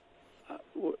is,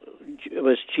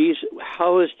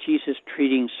 how is Jesus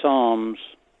treating Psalms,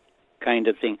 kind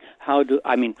of thing? I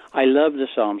love the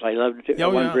Psalms. I love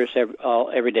one verse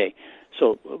every day.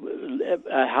 So,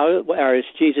 or is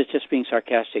Jesus just being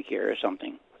sarcastic here or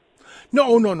something?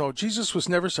 No. Jesus was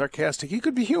never sarcastic. He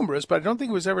could be humorous, but I don't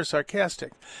think he was ever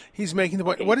sarcastic. He's making the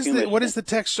point. What is the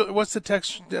text? What's the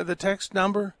text? The text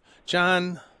number?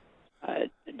 John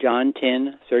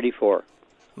 10:34.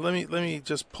 Let me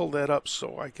just pull that up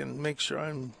so I can make sure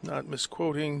I'm not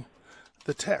misquoting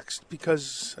the text,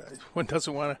 because one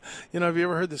doesn't want to. Have you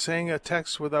ever heard the saying, "A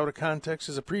text without a context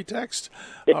is a pretext"?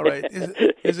 All right,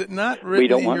 is it not written we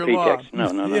don't in want your pretext.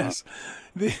 law? No. Yes,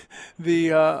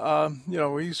 we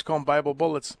used to call them Bible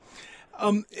bullets.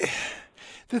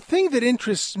 The thing that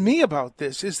interests me about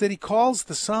this is that he calls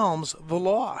the Psalms the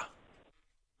law.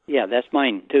 Yeah, that's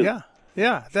mine too.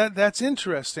 Yeah, that's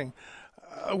interesting.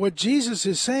 What Jesus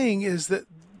is saying is that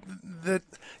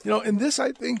and this,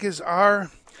 I think, is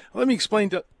let me explain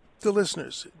to the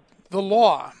listeners. The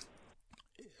law,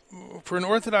 for an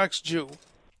Orthodox Jew,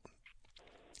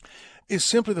 is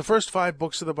simply the first 5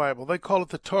 books of the Bible. They call it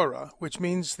the Torah, which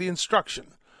means the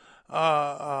instruction.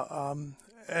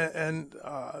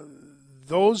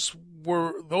 Those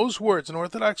words, an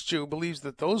Orthodox Jew believes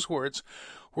that those words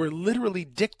were literally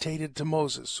dictated to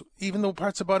Moses, even the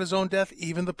parts about his own death,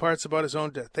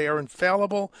 They are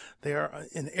infallible, they are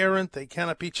inerrant, they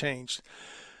cannot be changed.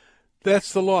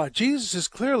 That's the law. Jesus is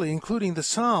clearly including the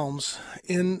Psalms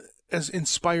as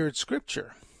inspired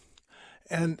scripture.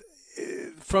 And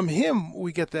from him,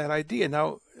 we get that idea.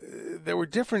 Now, there were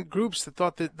different groups that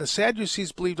thought that the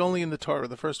Sadducees believed only in the Torah,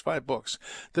 the first 5 books.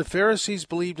 The Pharisees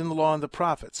believed in the law and the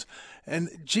prophets. And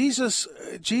Jesus,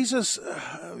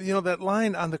 that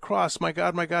line on the cross, my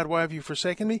God, why have you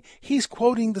forsaken me?" He's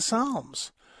quoting the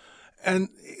Psalms. And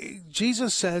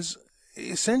Jesus says,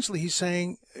 essentially, he's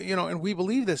saying, and we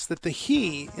believe this, that the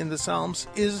he in the Psalms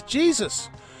is Jesus.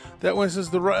 That when it says,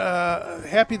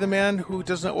 happy the man who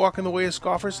does not walk in the way of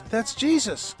scoffers, that's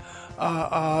Jesus.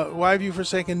 Why have you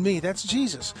forsaken me? That's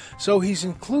Jesus. So he's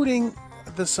including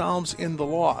the Psalms in the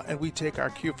law, and we take our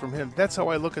cue from him. That's how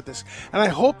I look at this. And I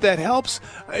hope that helps.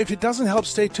 If it doesn't help,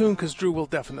 stay tuned, because Drew will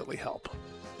definitely help.